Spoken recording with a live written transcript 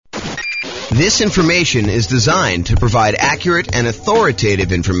This information is designed to provide accurate and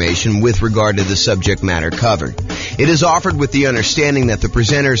authoritative information with regard to the subject matter covered. It is offered with the understanding that the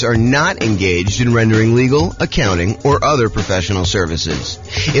presenters are not engaged in rendering legal, accounting, or other professional services.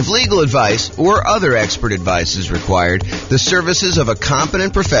 If legal advice or other expert advice is required, the services of a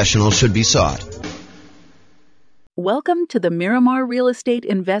competent professional should be sought. Welcome to the Miramar Real Estate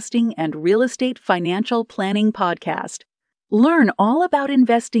Investing and Real Estate Financial Planning Podcast. Learn all about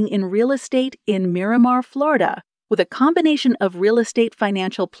investing in real estate in Miramar, Florida, with a combination of real estate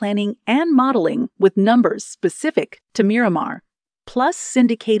financial planning and modeling with numbers specific to Miramar, plus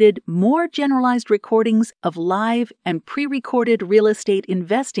syndicated, more generalized recordings of live and pre-recorded real estate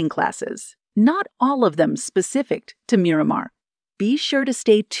investing classes, not all of them specific to Miramar. Be sure to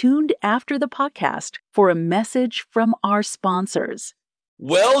stay tuned after the podcast for a message from our sponsors.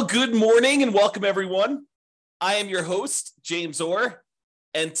 Well, good morning and welcome, everyone. I am your host, James Orr,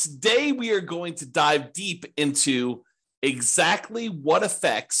 and today we are going to dive deep into exactly what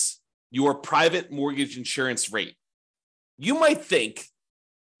affects your private mortgage insurance rate. You might think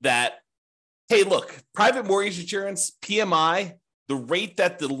that, hey, look, private mortgage insurance, PMI, the rate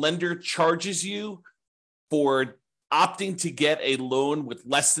that the lender charges you for opting to get a loan with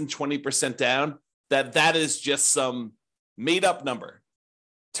less than 20% down, that is just some made-up number.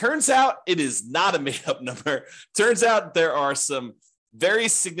 Turns out it is not a made-up number. Turns out there are some very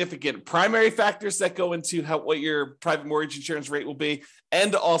significant primary factors that go into what your private mortgage insurance rate will be,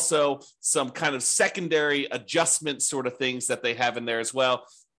 and also some kind of secondary adjustment sort of things that they have in there as well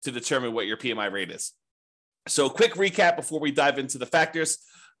to determine what your PMI rate is. So quick recap before we dive into the factors.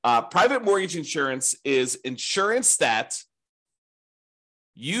 Private mortgage insurance is insurance that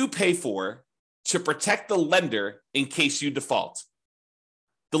you pay for to protect the lender in case you default.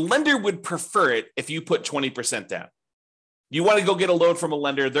 The lender would prefer it if you put 20% down. You want to go get a loan from a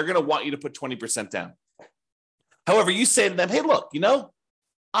lender, they're going to want you to put 20% down. However, you say to them, hey, look,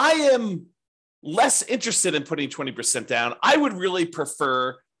 I am less interested in putting 20% down. I would really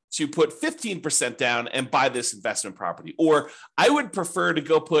prefer to put 15% down and buy this investment property. Or I would prefer to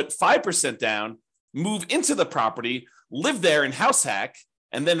go put 5% down, move into the property, live there and house hack,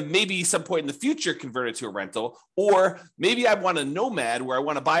 and then maybe some point in the future convert it to a rental. Or maybe I want a nomad where I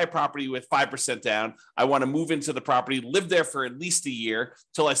want to buy a property with 5% down. I want to move into the property, live there for at least a year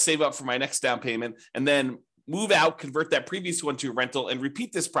till I save up for my next down payment, and then move out, convert that previous one to a rental, and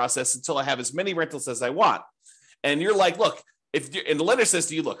repeat this process until I have as many rentals as I want. And you're like, look, and the lender says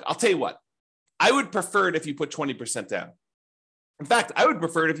to you, look, I'll tell you what, I would prefer it if you put 20% down. In fact, I would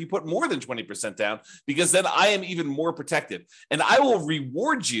prefer it if you put more than 20% down, because then I am even more protected. And I will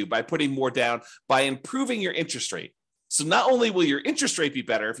reward you by putting more down by improving your interest rate. So not only will your interest rate be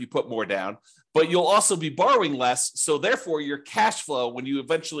better if you put more down, but you'll also be borrowing less. So therefore, your cash flow, when you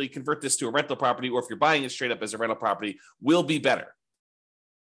eventually convert this to a rental property, or if you're buying it straight up as a rental property, will be better.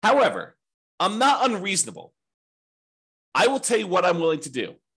 However, I'm not unreasonable. I will tell you what I'm willing to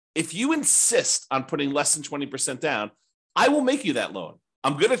do. If you insist on putting less than 20% down, I will make you that loan.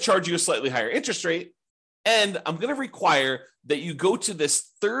 I'm going to charge you a slightly higher interest rate, and I'm going to require that you go to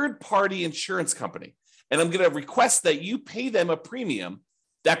this third-party insurance company, and I'm going to request that you pay them a premium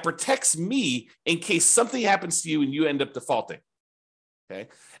that protects me in case something happens to you and you end up defaulting. Okay?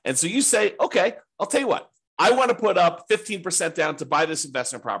 And so you say, okay, I'll tell you what. I want to put up 15% down to buy this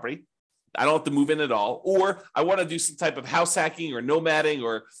investment property. I don't have to move in at all. Or I want to do some type of house hacking or nomading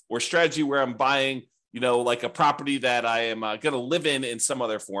or strategy where I'm buying like a property that I am going to live in some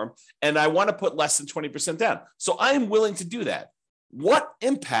other form, and I want to put less than 20% down. So I am willing to do that. What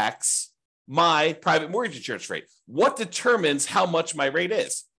impacts my private mortgage insurance rate? What determines how much my rate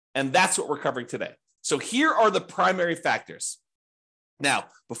is? And that's what we're covering today. So here are the primary factors. Now,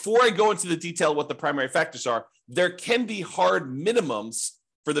 before I go into the detail of what the primary factors are, there can be hard minimums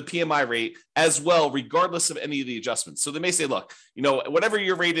for the PMI rate as well, regardless of any of the adjustments. So they may say, look, whatever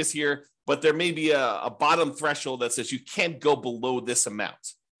your rate is here, but there may be a bottom threshold that says you can't go below this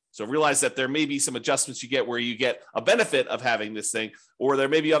amount. So realize that there may be some adjustments you get where you get a benefit of having this thing, or there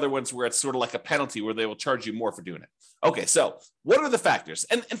may be other ones where it's sort of like a penalty where they will charge you more for doing it. Okay, so what are the factors?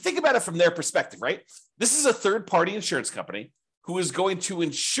 And think about it from their perspective, right? This is a third-party insurance company who is going to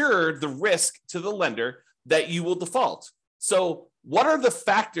insure the risk to the lender that you will default. So what are the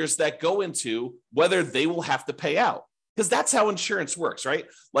factors that go into whether they will have to pay out? Because that's how insurance works, right?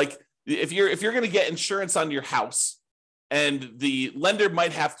 Like if you're going to get insurance on your house and the lender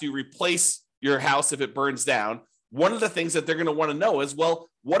might have to replace your house if it burns down, one of the things that they're going to want to know is, well,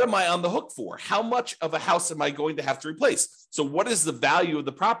 what am I on the hook for? How much of a house am I going to have to replace? So what is the value of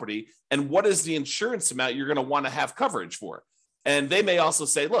the property and what is the insurance amount you're going to want to have coverage for? And they may also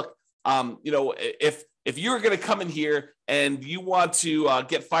say, look, If you're going to come in here and you want to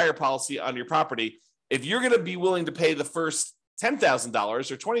get fire policy on your property, if you're going to be willing to pay the first $10,000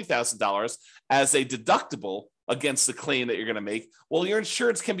 or $20,000 as a deductible against the claim that you're going to make, well, your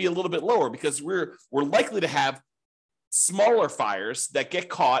insurance can be a little bit lower because we're likely to have smaller fires that get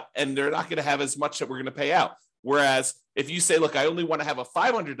caught and they're not going to have as much that we're going to pay out. Whereas if you say, look, I only want to have a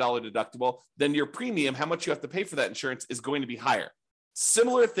 $500 deductible, then your premium, how much you have to pay for that insurance, is going to be higher.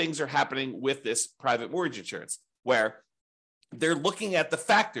 Similar things are happening with this private mortgage insurance, where they're looking at the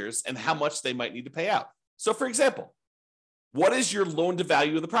factors and how much they might need to pay out. So for example, what is your loan to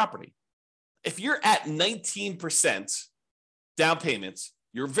value of the property? If you're at 19% down payments,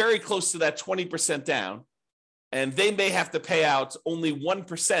 you're very close to that 20% down, and they may have to pay out only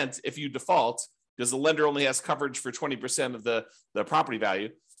 1% if you default, because the lender only has coverage for 20% of the property value.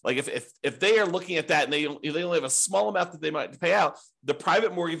 Like if they are looking at that and they only have a small amount that they might pay out, the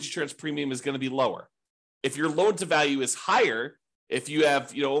private mortgage insurance premium is going to be lower. If your loan to value is higher, if you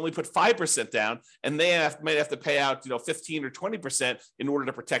have only put 5% down and they might have to pay out 15 or 20% in order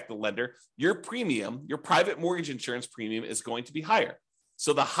to protect the lender, your premium, your private mortgage insurance premium, is going to be higher.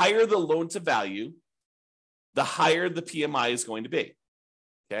 So the higher the loan to value, the higher the PMI is going to be.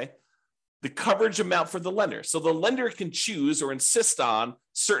 Okay. The coverage amount for the lender. So the lender can choose or insist on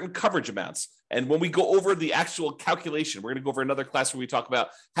certain coverage amounts. And when we go over the actual calculation, we're going to go over another class where we talk about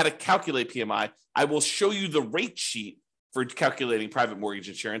how to calculate PMI. I will show you the rate sheet for calculating private mortgage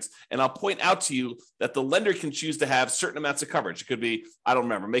insurance. And I'll point out to you that the lender can choose to have certain amounts of coverage. It could be, I don't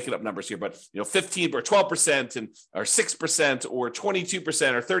remember, making up numbers here, but 15 or 12% or 6% or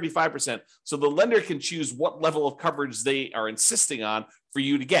 22% or 35%. So the lender can choose what level of coverage they are insisting on for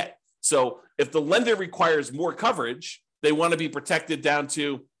you to get. So if the lender requires more coverage, they want to be protected down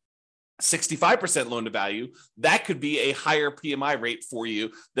to 65% loan to value, that could be a higher PMI rate for you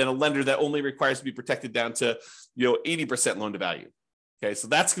than a lender that only requires to be protected down to 80% loan to value. Okay, so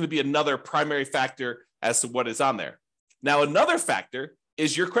that's going to be another primary factor as to what is on there. Now, another factor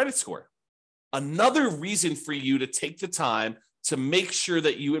is your credit score. Another reason for you to take the time to make sure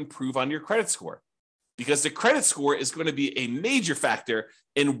that you improve on your credit score, because the credit score is going to be a major factor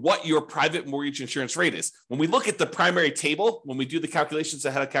in what your private mortgage insurance rate is. When we look at the primary table, when we do the calculations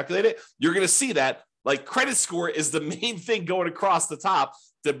on how to calculate it, you're going to see that like credit score is the main thing going across the top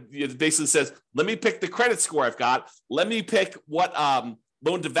that basically says, let me pick the credit score I've got. Let me pick what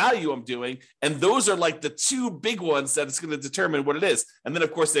loan to value I'm doing. And those are like the two big ones that it's going to determine what it is. And then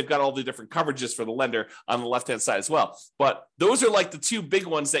of course, they've got all the different coverages for the lender on the left-hand side as well. But those are like the two big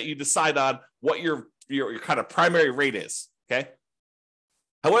ones that you decide on what your kind of primary rate is, okay?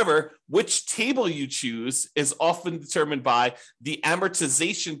 However, which table you choose is often determined by the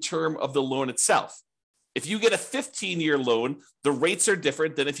amortization term of the loan itself. If you get a 15-year loan, the rates are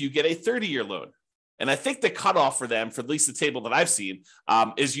different than if you get a 30-year loan. And I think the cutoff for them, for at least the table that I've seen,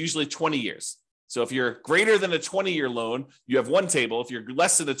 is usually 20 years. So if you're greater than a 20-year loan, you have one table. If you're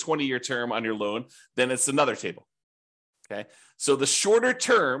less than a 20-year term on your loan, then it's another table, okay? So the shorter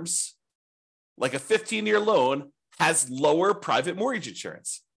terms, like a 15-year loan, has lower private mortgage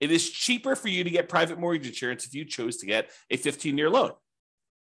insurance. It is cheaper for you to get private mortgage insurance if you chose to get a 15-year loan.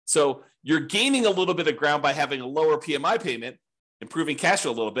 So you're gaining a little bit of ground by having a lower PMI payment, improving cash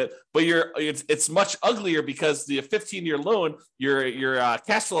flow a little bit, but it's much uglier because the 15-year loan, your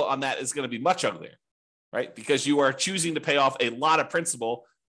cash flow on that is going to be much uglier, right? Because you are choosing to pay off a lot of principal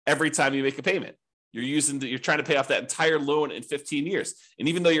every time you make a payment. You're trying to pay off that entire loan in 15 years. And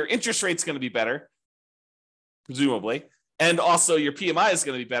even though your interest rate's going to be better, presumably, and also your PMI is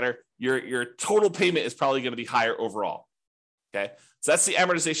going to be better, your total payment is probably going to be higher overall. Okay. So that's the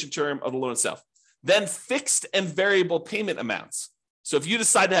amortization term of the loan itself. Then fixed and variable payment amounts. So if you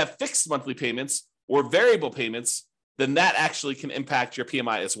decide to have fixed monthly payments or variable payments, then that actually can impact your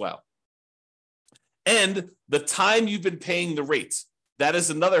PMI as well. And the time you've been paying the rates, that is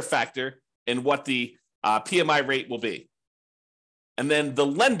another factor in what the PMI rate will be. And then the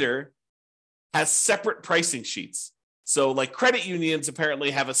lender has separate pricing sheets. So like credit unions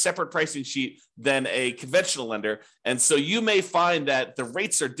apparently have a separate pricing sheet than a conventional lender. And so you may find that the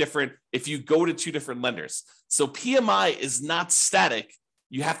rates are different if you go to two different lenders. So PMI is not static.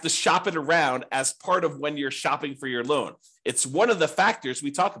 You have to shop it around as part of when you're shopping for your loan. It's one of the factors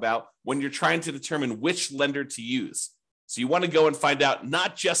we talk about when you're trying to determine which lender to use. So you want to go and find out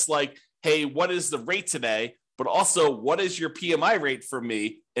not just like, hey, what is the rate today, but also what is your PMI rate for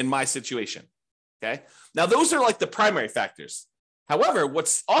me in my situation? Okay. Now, those are like the primary factors. However,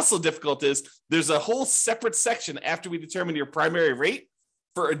 what's also difficult is there's a whole separate section after we determine your primary rate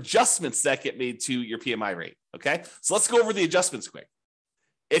for adjustments that get made to your PMI rate. Okay. So let's go over the adjustments quick.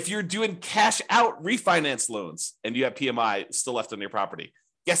 If you're doing cash out refinance loans and you have PMI still left on your property,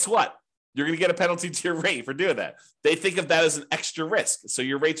 guess what? You're going to get a penalty to your rate for doing that. They think of that as an extra risk. So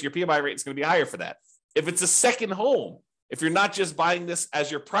your PMI rate is going to be higher for that. If it's a second home, if you're not just buying this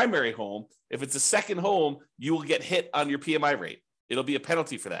as your primary home, if it's a second home, you will get hit on your PMI rate. It'll be a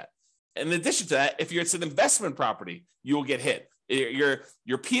penalty for that. In addition to that, if it's an investment property, you will get hit.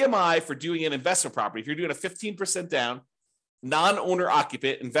 Your PMI for doing an investment property, if you're doing a 15% down, non-owner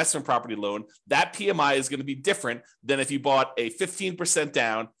occupant investment property loan, that PMI is going to be different than if you bought a 15%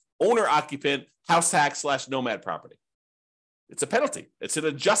 down owner occupant house hack / nomad property. It's a penalty. It's an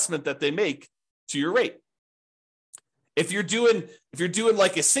adjustment that they make to your rate. If you're doing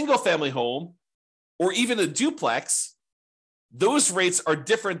like a single family home or even a duplex, those rates are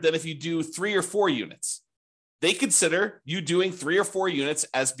different than if you do 3 or 4 units. They consider you doing 3 or 4 units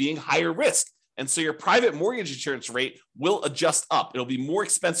as being higher risk. And so your private mortgage insurance rate will adjust up. It'll be more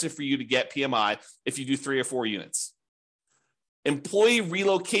expensive for you to get PMI if you do 3 or 4 units. Employee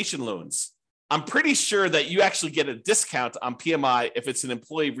relocation loans. I'm pretty sure that you actually get a discount on PMI if it's an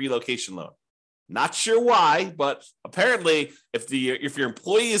employee relocation loan. Not sure why, but apparently if your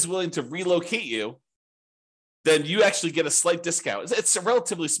employee is willing to relocate you, then you actually get a slight discount. It's a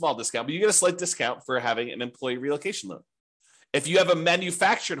relatively small discount, but you get a slight discount for having an employee relocation loan. If you have a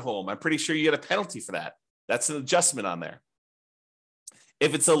manufactured home, I'm pretty sure you get a penalty for that. That's an adjustment on there.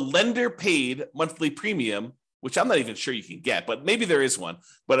 If it's a lender paid monthly premium, which I'm not even sure you can get, but maybe there is one.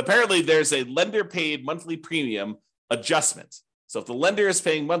 But apparently there's a lender paid monthly premium adjustment. So if the lender is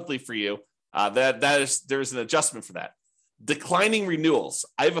paying monthly for you, there's an adjustment for that. Declining renewals.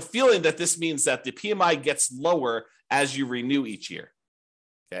 I have a feeling that this means that the PMI gets lower as you renew each year.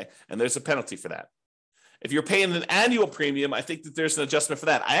 Okay, and there's a penalty for that. If you're paying an annual premium, I think that there's an adjustment for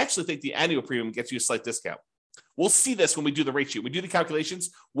that. I actually think the annual premium gets you a slight discount. We'll see this when we do the rate sheet. We do the calculations.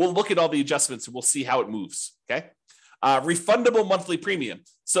 We'll look at all the adjustments and we'll see how it moves. Okay. Refundable monthly premium.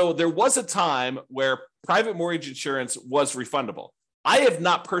 So there was a time where private mortgage insurance was refundable. I have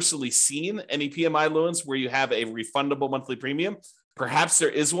not personally seen any PMI loans where you have a refundable monthly premium. Perhaps there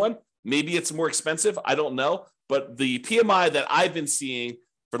is one. Maybe it's more expensive. I don't know. But the PMI that I've been seeing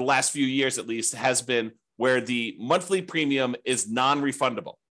for the last few years, at least, has been where the monthly premium is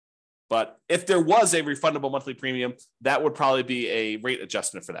non-refundable. But if there was a refundable monthly premium, that would probably be a rate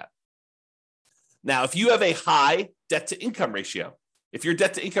adjustment for that. Now, if you have a high debt to income ratio, if your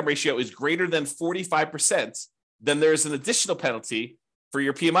debt to income ratio is greater than 45%, then there's an additional penalty for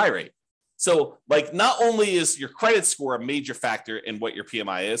your PMI rate. So like not only is your credit score a major factor in what your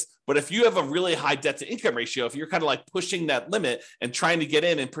PMI is, but if you have a really high debt to income ratio, if you're kind of like pushing that limit and trying to get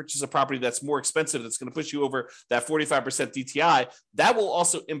in and purchase a property that's more expensive, that's going to push you over that 45% DTI, that will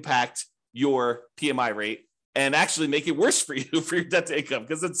also impact your PMI rate and actually make it worse for you for your debt to income,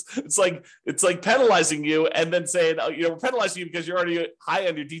 because it's like penalizing you and then saying, oh, we're penalizing you because you're already high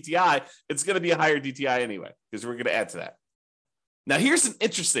on your DTI. It's going to be a higher DTI anyway, because we're going to add to that. Now, here's an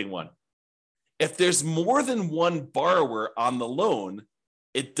interesting one. If there's more than one borrower on the loan,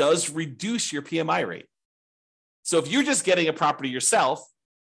 it does reduce your PMI rate. So if you're just getting a property yourself,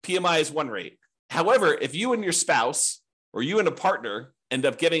 PMI is one rate. However, if you and your spouse or you and a partner end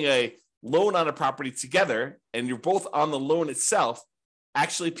up getting a loan on a property together and you're both on the loan itself,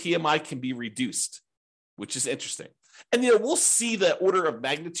 actually PMI can be reduced, which is interesting. And we'll see the order of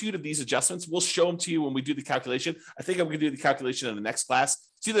magnitude of these adjustments. We'll show them to you when we do the calculation. I think I'm going to do the calculation in the next class.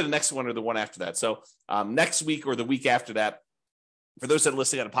 It's either the next one or the one after that. So next week or the week after that. For those that are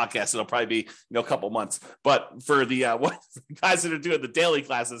listening on a podcast, it'll probably be a couple months. But for the guys that are doing the daily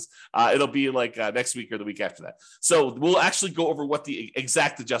classes, it'll be like next week or the week after that. So we'll actually go over what the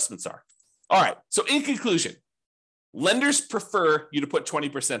exact adjustments are. All right. So in conclusion, lenders prefer you to put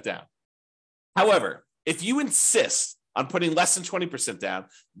 20% down. However, if you insist on putting less than 20% down,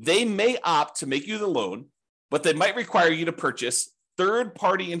 they may opt to make you the loan, but they might require you to purchase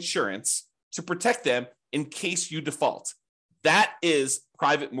third-party insurance to protect them in case you default. That is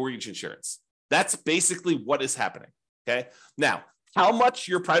private mortgage insurance. That's basically what is happening, okay? Now, how much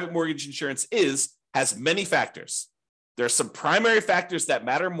your private mortgage insurance has many factors. There are some primary factors that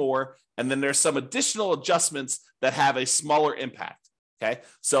matter more, and then there's some additional adjustments that have a smaller impact, okay?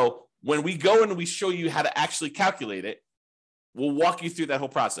 So when we go and we show you how to actually calculate it, we'll walk you through that whole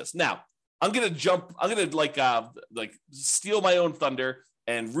process. Now, I'm going to like steal my own thunder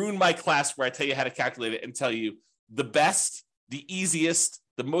and ruin my class where I tell you how to calculate it and tell you the best, the easiest,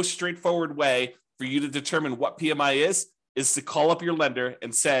 the most straightforward way for you to determine what PMI is to call up your lender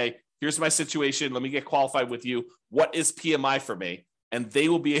and say, here's my situation. Let me get qualified with you. What is PMI for me? And they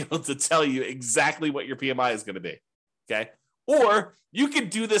will be able to tell you exactly what your PMI is going to be. Okay. Or you could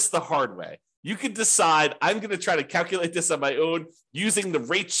do this the hard way. You could decide, I'm going to try to calculate this on my own using the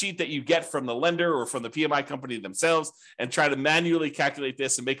rate sheet that you get from the lender or from the PMI company themselves, and try to manually calculate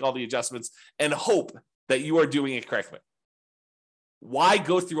this and make all the adjustments and hope that you are doing it correctly. Why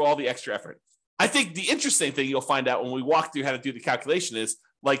go through all the extra effort? I think the interesting thing you'll find out when we walk through how to do the calculation is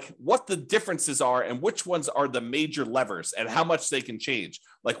like what the differences are and which ones are the major levers and how much they can change,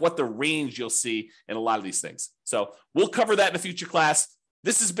 like what the range you'll see in a lot of these things. So we'll cover that in a future class.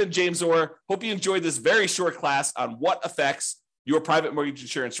 This has been James Orr. Hope you enjoyed this very short class on what affects your private mortgage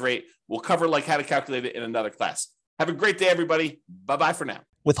insurance rate. We'll cover like how to calculate it in another class. Have a great day, everybody. Bye-bye for now.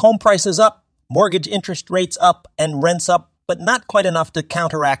 With home prices up, mortgage interest rates up, and rents up, but not quite enough to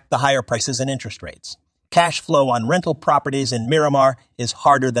counteract the higher prices and interest rates. Cash flow on rental properties in Miramar is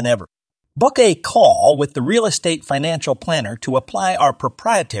harder than ever. Book a call with the Real Estate Financial Planner to apply our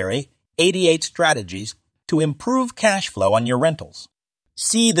proprietary 88 strategies to improve cash flow on your rentals.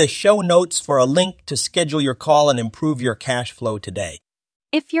 See the show notes for a link to schedule your call and improve your cash flow today.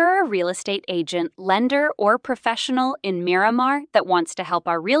 If you're a real estate agent, lender, or professional in Miramar that wants to help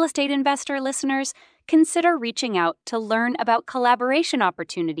our real estate investor listeners, consider reaching out to learn about collaboration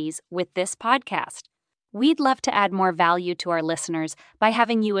opportunities with this podcast. We'd love to add more value to our listeners by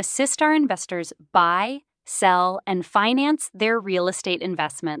having you assist our investors buy, sell, and finance their real estate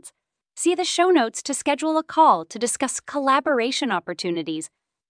investments. See the show notes to schedule a call to discuss collaboration opportunities